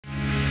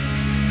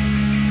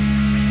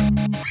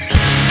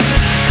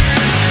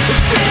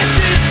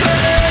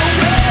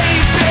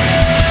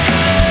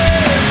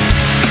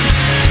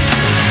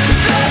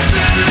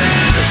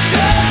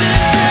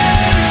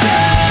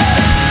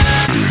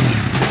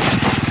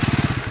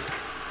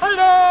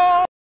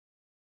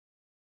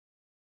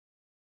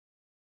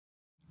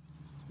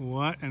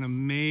What an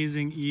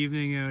amazing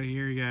evening out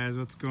here, guys.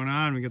 What's going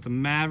on? We got the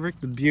Maverick,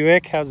 the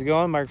Buick. How's it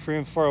going? Mark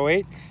Freeman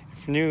 408.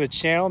 If you're new to the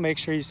channel, make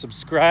sure you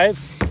subscribe,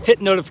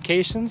 hit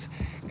notifications,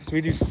 because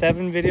we do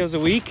 7 videos a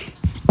week.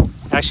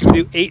 Actually,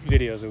 we do 8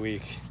 videos a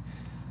week.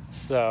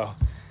 So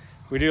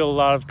we do a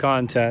lot of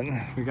content.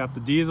 We got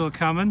the diesel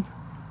coming.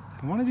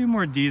 I want to do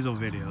more diesel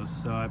videos,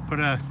 so I put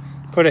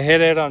a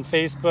hit out on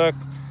Facebook.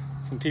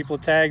 Some people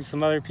tagged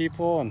some other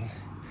people, and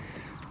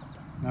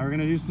now we're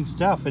gonna do some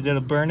stuff. I did a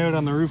burnout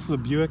on the roof of the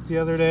Buick the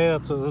other day.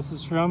 That's what this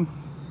is from.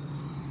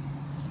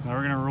 Now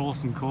we're gonna roll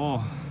some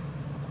coal.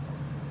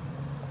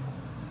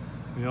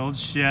 The old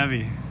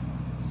Chevy.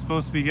 It's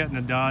supposed to be getting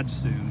a Dodge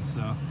soon,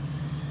 so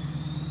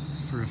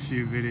for a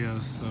few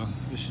videos, so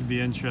this should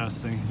be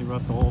interesting. He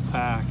brought the whole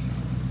pack.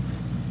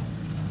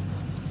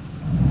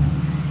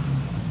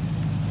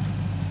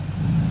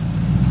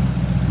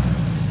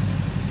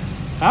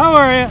 How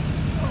are you?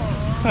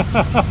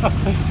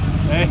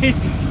 Hey.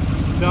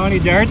 Donnie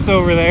Dart's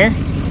over there.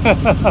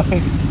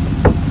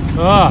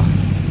 Oh,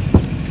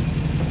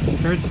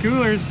 Kurt's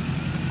Coolers.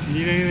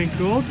 Need anything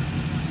cooled?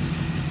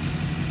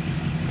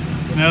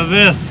 Now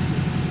this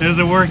is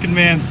a working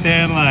man's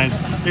tan line.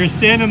 Here,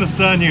 stand in the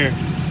sun here.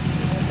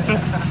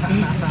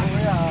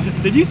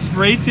 Did you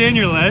spray tan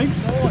your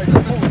legs?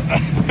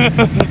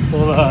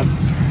 Hold on.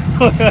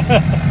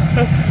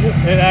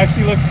 It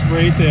actually looks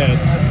spray tan.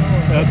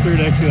 That's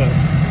ridiculous.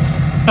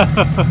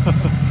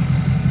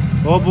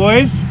 Well,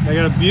 boys, I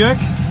got a Buick,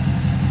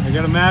 I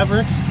got a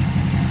Maverick,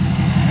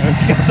 I've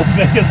got the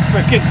biggest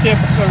freaking tip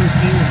I've ever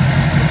seen.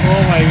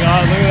 Oh my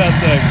god, look at that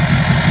thing.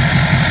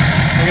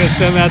 I'm gonna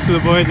send that to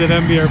the boys at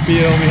MBRP,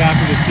 they'll be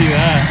happy to see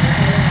that.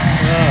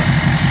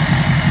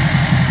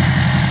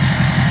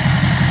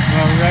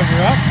 Wanna rev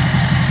her up?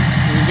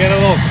 We can get a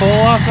little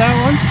coal off that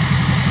one.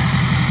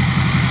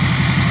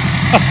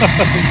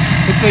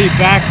 Looks like you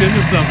backed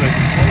into something.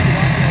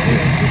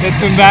 It's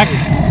been backed.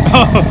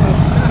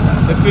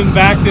 It's been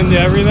backed into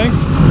everything.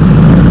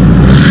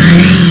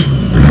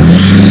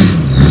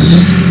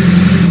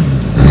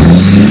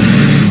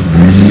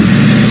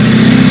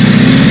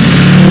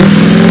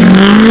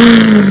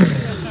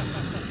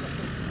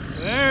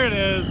 There it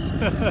is.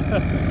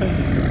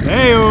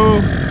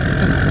 Hey-o.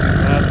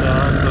 That's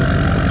awesome.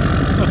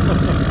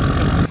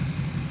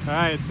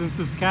 Alright, since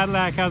this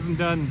Cadillac hasn't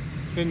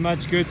been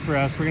much good for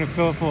us, we're going to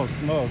fill it full of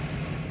smoke.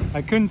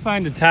 I couldn't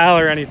find a towel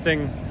or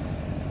anything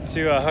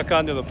to hook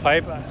onto the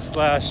pipe,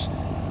 slash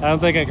I don't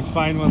think I could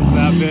find one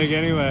that big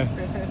anyway.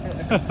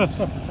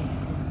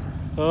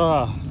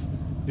 Oh,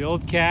 the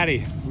old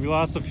Caddy. We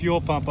lost the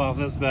fuel pump off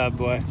this bad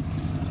boy.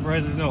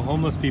 Surprised there's no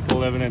homeless people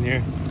living in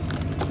here.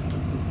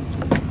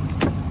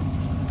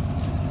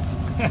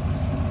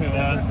 Look at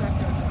that.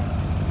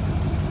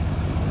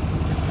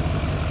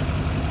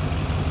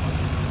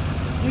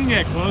 You can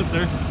get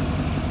closer.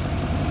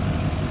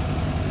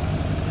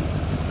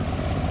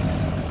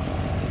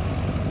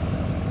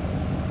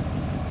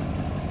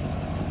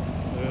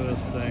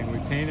 Thing. We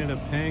painted a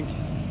pink.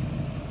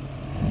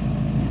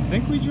 I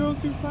think we drove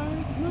through fire?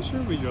 I'm not sure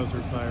if we drove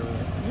through fire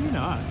with it. Maybe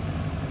not.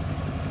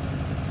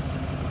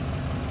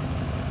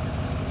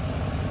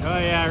 Oh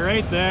yeah,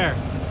 right there.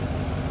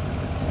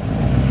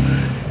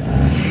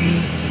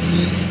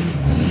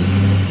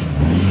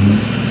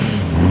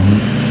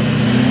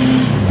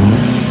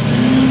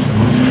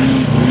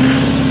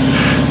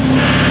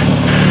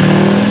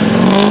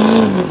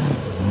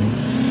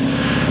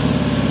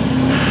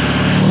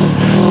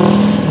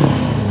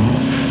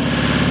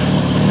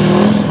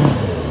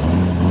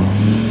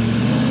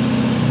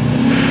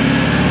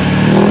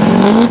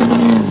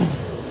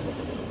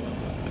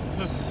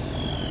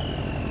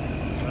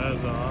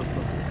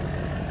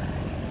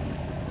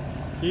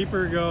 Keep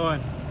her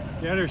going.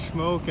 Get her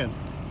smoking.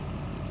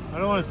 I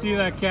don't want to see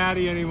that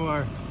Caddy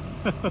anymore.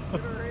 Get her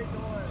right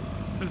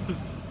going.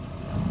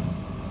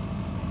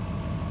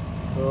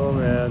 Oh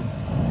man.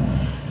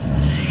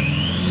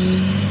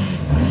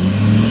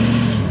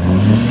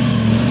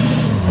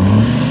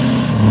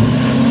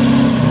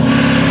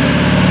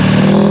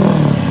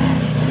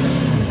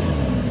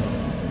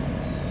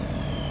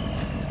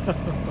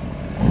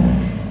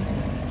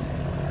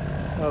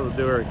 That'll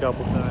do her a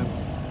couple times.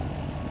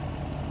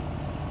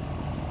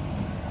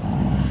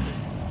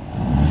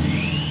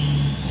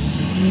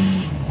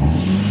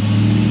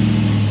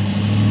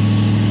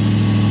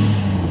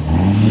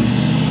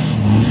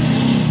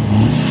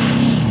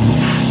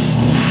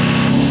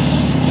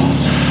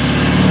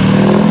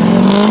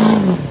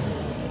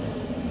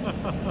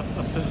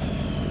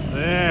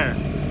 There.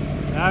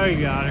 Now we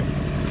got her.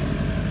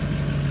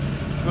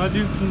 You want to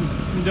do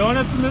some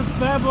donuts in this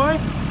bad boy?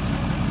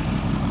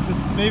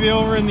 Just maybe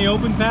over in the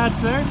open patch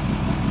there?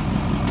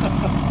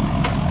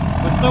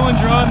 Was someone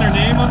drawing their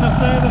name on the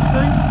side of this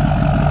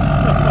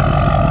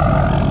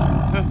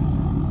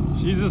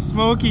thing? She's a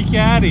smoky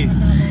Caddy.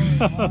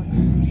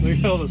 Look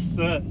at all the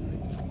soot.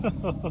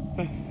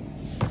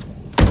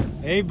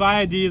 Hey,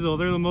 buy a diesel.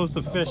 They're the most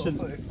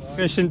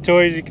efficient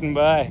toys you can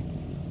buy.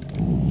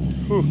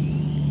 Whew.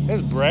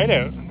 It's bright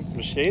out.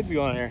 Some shades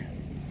going here.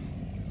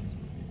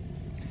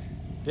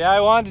 Yeah,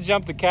 I wanted to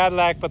jump the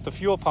Cadillac, but the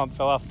fuel pump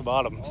fell off the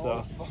bottom,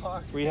 so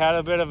fuck. we had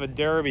a bit of a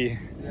derby.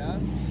 Yeah?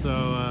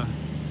 So,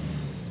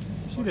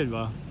 she did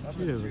well. She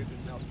did well. Didn't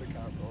help the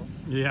car, bro.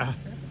 Yeah,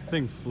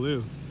 thing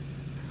flew.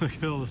 Look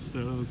at all the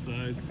snow on the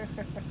side.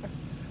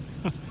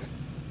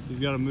 He's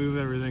got to move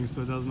everything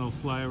so it doesn't all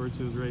fly over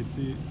to his right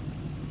seat.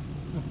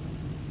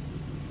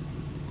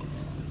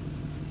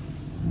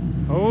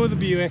 Oh, the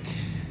Buick.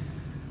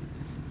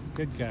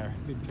 Good car,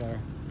 good car.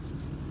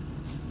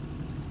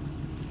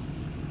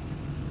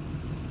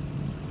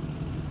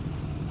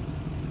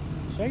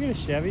 Should I get a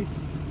Chevy?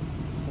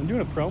 I'm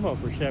doing a promo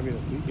for Chevy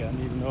this weekend,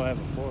 even though I have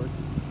a Ford.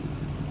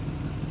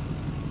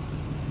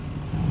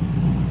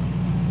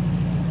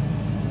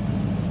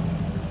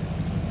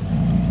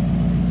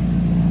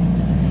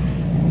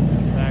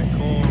 That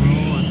coal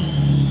rolling.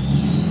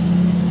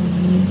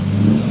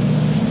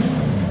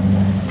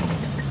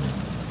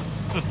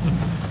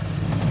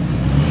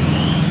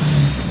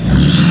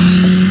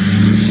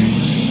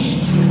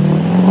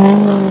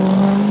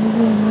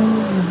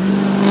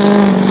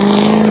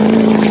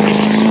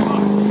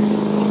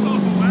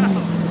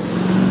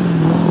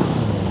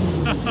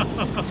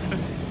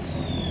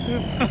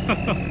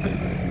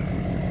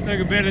 Took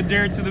a bit of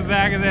dirt to the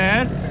back of the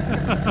head.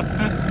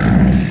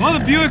 Well,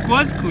 the Buick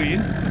was clean.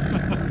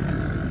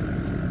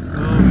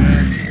 Oh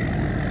man.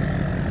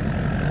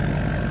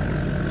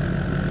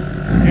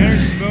 Get her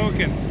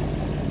smoking.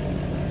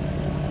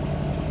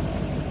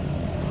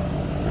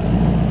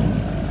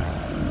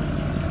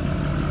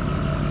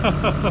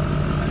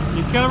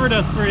 You covered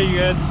us pretty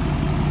good.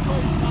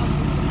 Probably smashed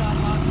into the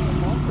Cadillac with my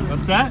bumper.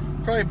 What's that?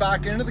 Probably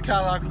back into the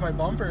Cadillac with my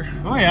bumper.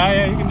 Oh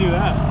yeah, you can do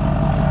that.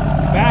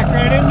 Back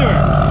right into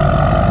her.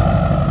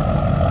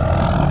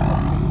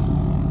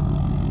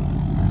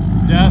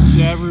 Dust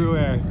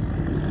everywhere.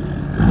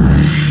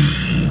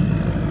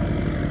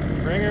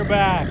 Bring her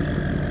back.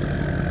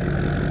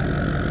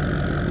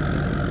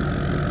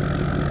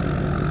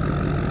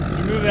 Did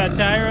you move that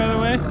tire out of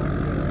the way?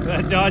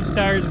 That Dodge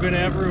tire's been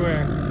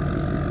everywhere.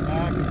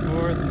 Back and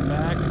forth and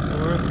back and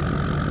forth.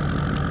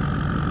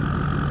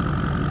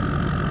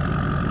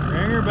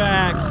 Bring her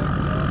back.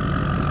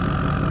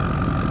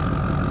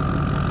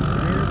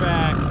 Bring her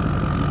back.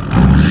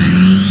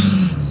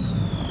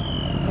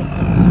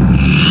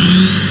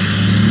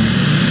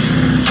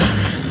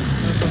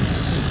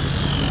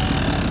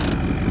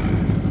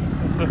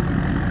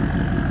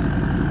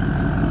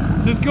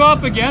 Just go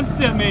up against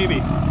it, maybe.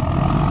 Just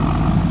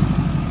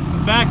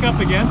back up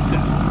against it.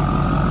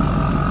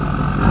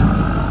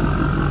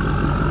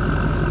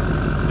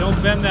 Just don't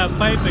bend that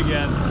pipe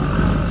again.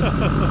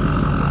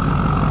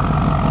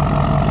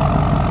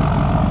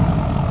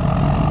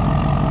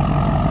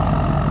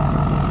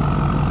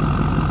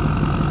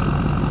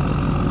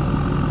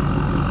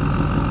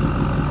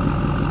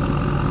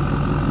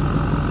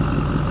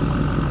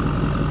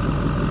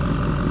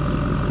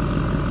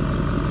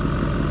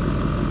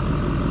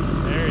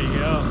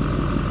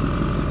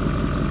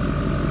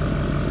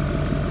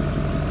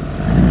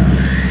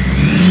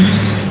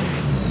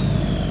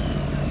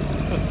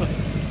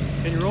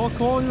 Can you roll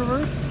coal in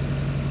reverse?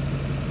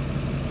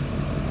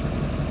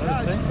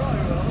 Yeah, you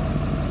probably will.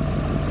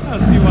 I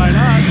don't see why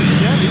not. It's a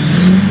Chevy.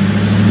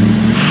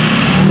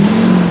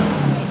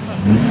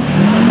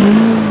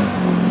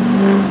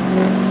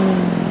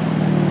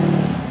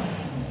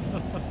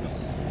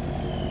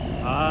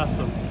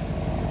 Awesome.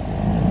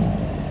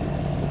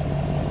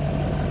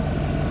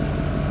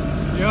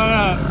 You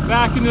wanna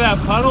back into that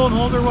puddle and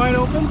hold her wide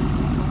open?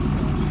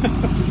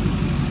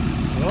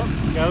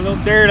 Oh, got a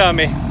little dirt on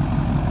me.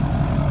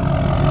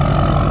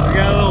 We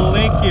got a little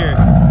lake here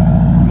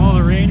from all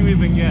the rain we've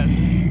been getting.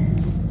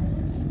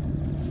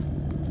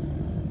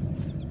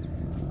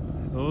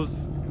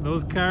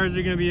 Those cars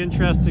are going to be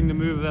interesting to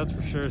move, that's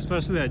for sure,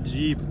 especially that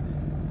Jeep.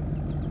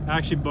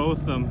 Actually, both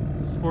of them,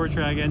 the Sport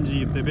Track and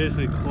Jeep, they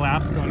basically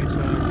collapsed on each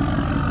other.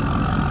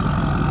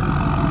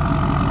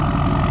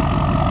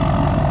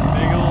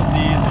 Big old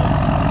diesel.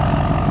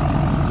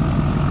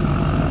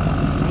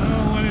 I don't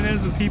know what it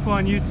is with people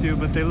on YouTube,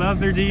 but they love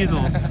their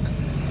diesels.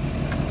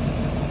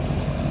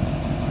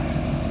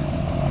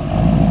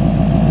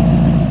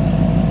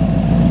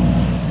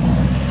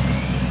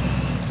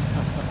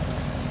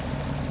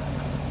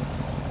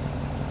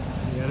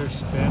 Get her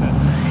spinning.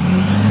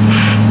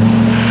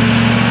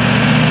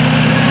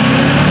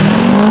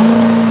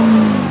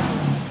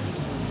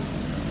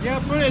 Yeah,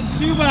 put it in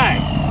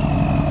 2x.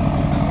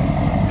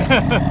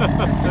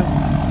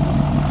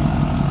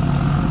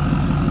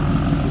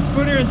 Just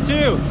put her in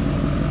 2.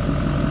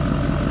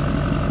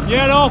 You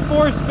had all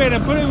 4 spin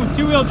and put it in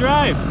 2-wheel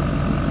drive.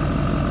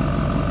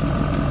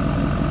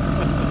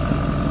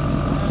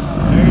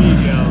 There you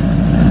go.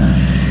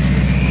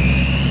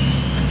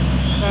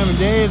 What time of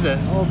day is it?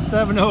 Old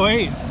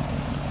 7:08.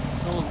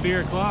 It's almost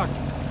beer o'clock.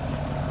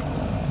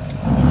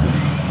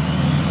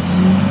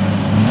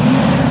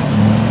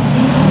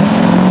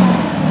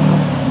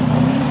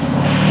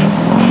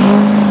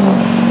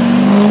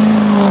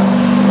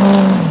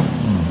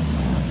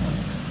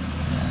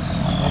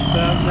 That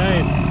sounds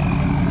nice.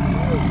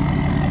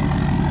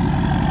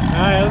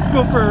 Alright, let's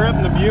go for a rip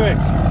in the Buick.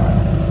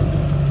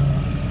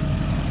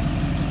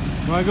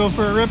 Want to go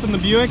for a rip in the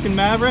Buick and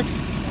Maverick?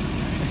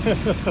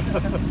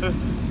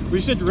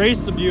 We should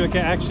race the Buick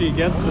actually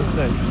against this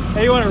thing.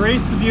 Hey, you want to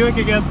race the Buick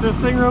against this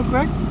thing real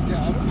quick?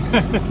 Yeah,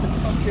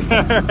 okay.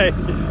 All right.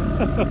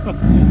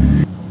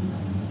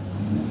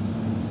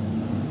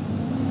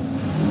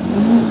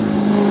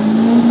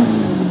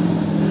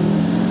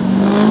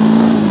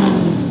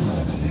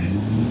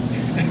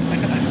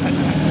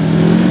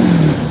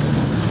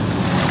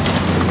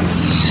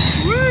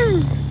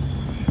 Woo!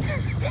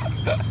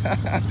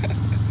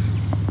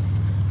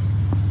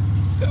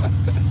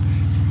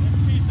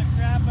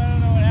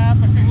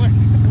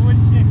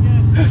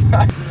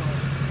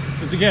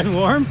 Is it getting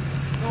warm?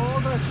 No,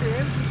 the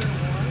chance is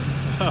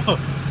warm. Oh,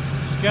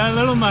 she got a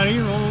little muddy,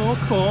 a little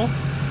cool.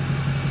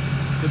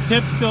 The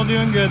tip's still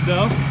doing good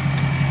though.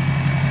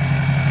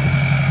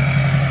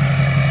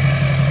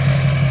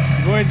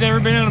 You boys ever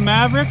been in a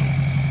Maverick?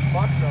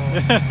 Fuck no.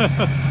 You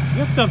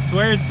gotta stop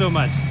swearing so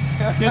much.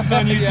 Kids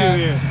on YouTube Yeah,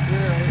 here.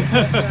 you're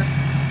right.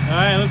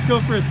 Alright, let's go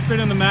for a spin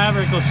in the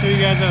Maverick. I'll show you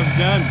guys how it's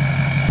done.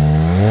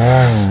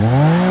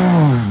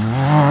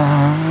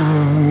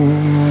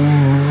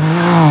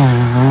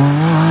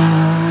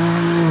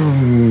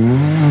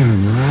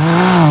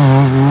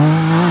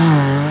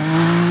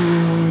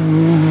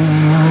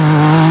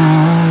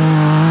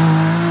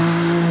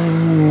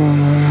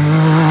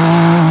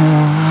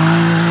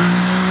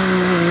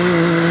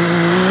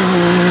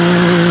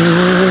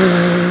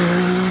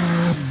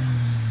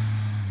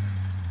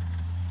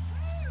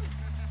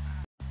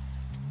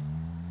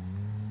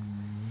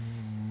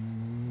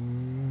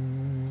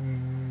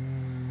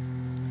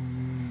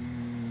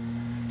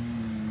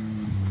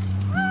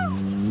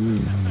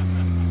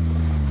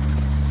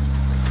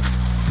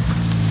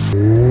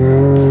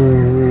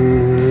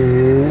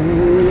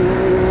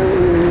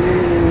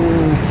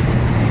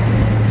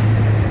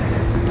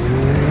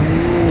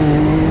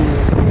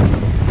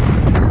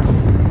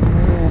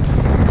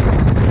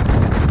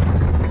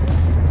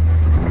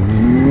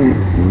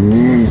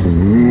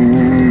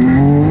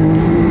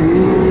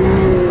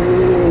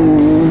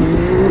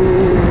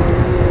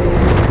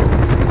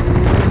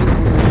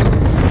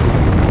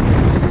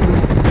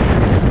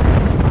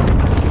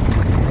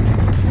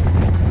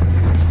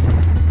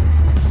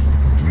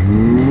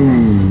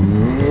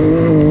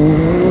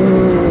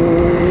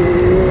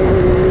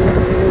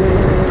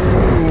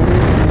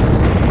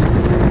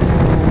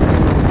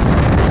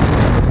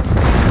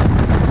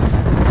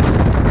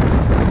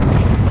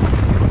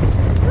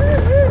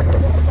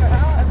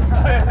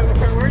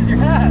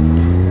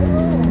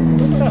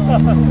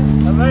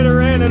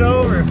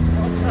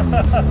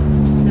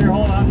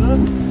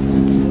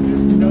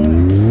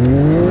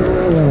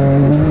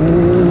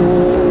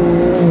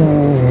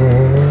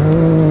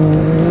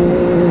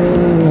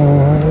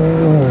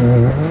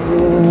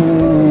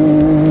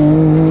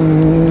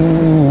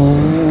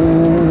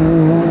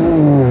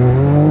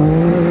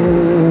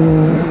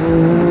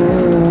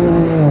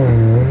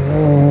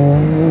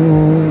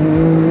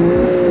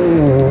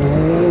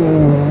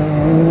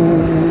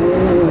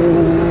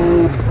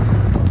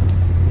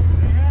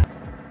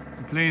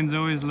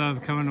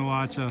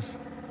 Us.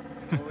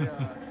 Oh,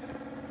 yeah.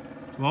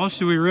 Well,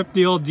 should we rip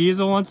the old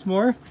diesel once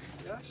more?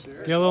 Yeah,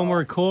 sure. Get a little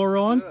more coal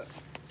rolling?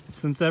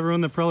 Since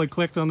everyone that probably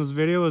clicked on this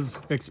video was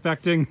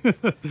expecting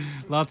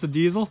lots of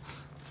diesel.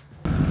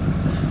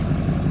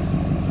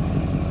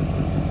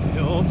 The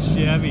old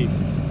Chevy.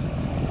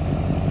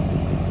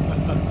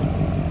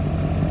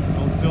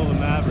 Old Phil the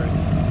Maverick.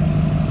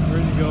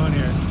 Where's he going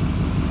here?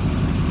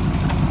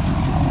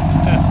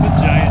 That's a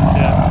giant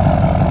tip.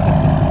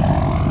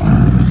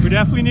 We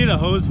definitely need a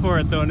hose for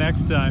it though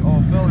next time.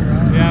 Oh, fill her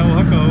out. Yeah, we'll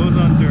hook a hose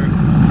onto her.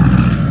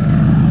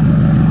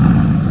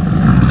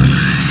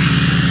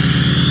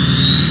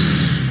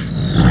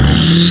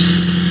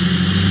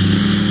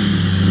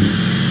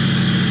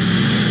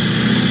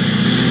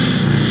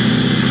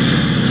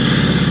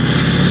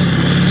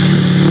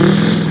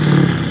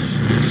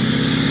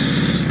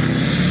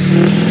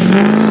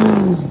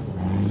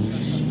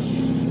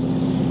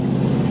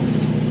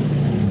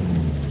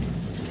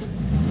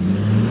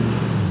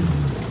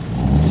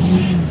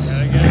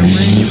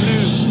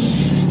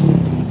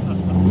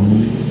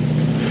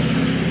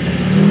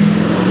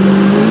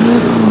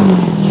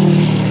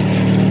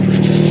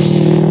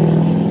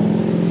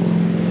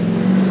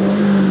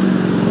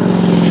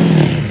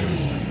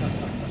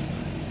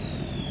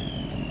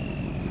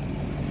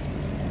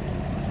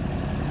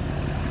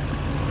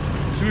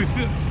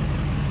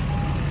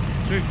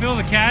 Should we fill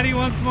the caddy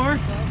once more?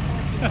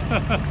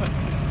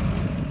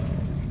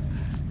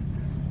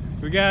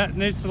 We got a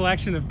nice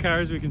selection of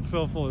cars we can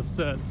fill full of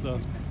soot, so.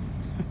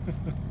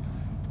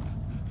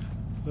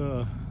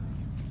 The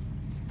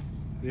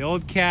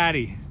old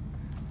caddy.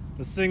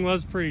 This thing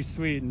was pretty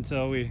sweet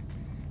until we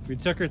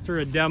took her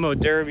through a demo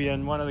derby,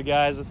 and one of the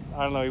guys,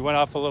 I don't know, he went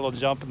off a little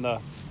jump and the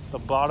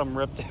bottom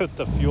ripped out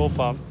the fuel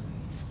pump.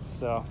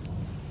 So,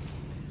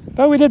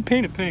 but we did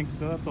paint it pink,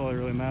 so that's all that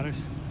really matters.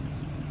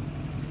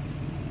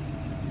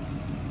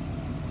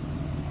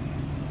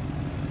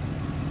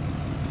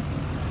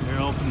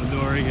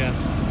 again.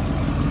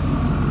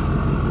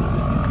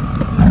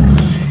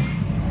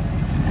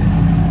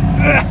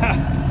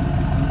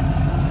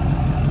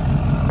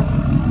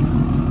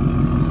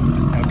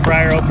 Got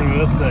prior opening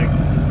this thing.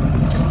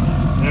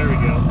 There we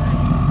go.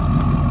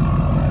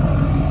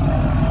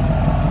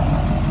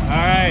 All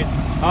right,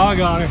 hog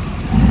on her.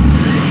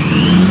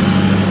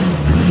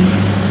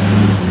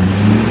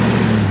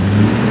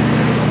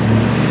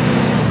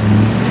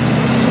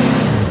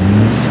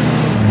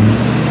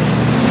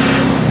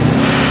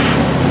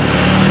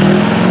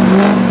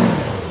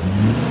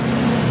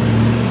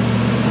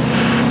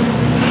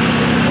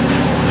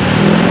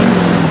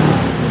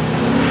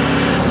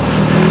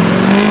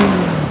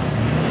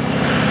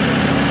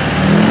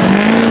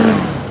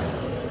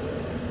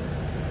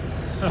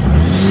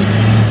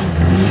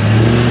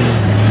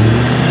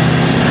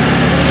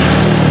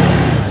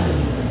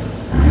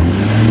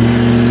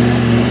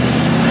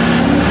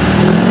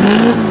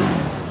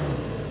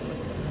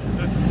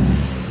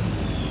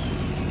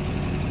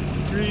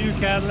 Screw you,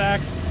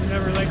 Cadillac. We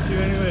never liked you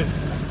anyways.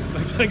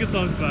 Looks like it's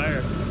on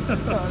fire.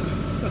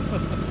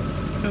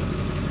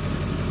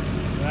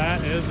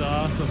 That is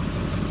awesome.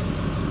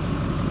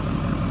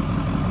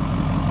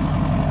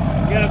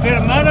 You got a bit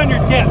of mud on your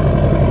tip.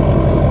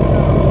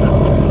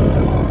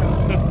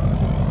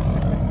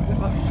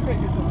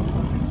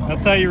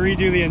 That's how you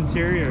redo the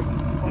interior.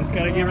 Just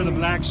gotta give her the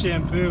black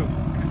shampoo.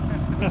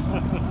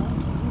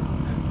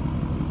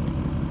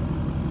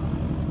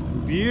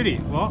 Beauty.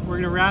 Well, we're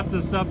gonna wrap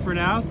this up for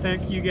now.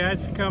 Thank you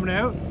guys for coming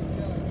out.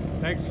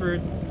 Thanks for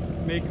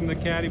making the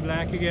Caddy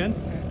black again.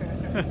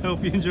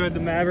 Hope you enjoyed the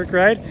Maverick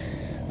ride.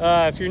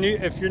 If you're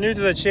new to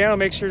the channel,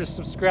 make sure to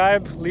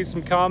subscribe, leave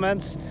some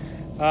comments.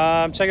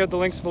 Check out the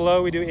links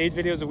below. We do 8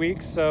 videos a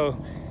week, so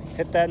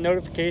hit that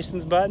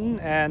notifications button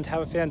and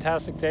have a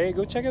fantastic day.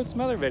 Go check out some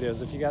other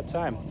videos if you got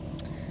time.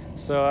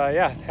 So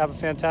yeah, have a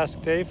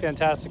fantastic day,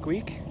 fantastic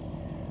week.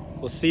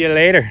 We'll see you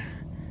later.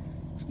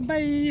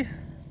 Bye.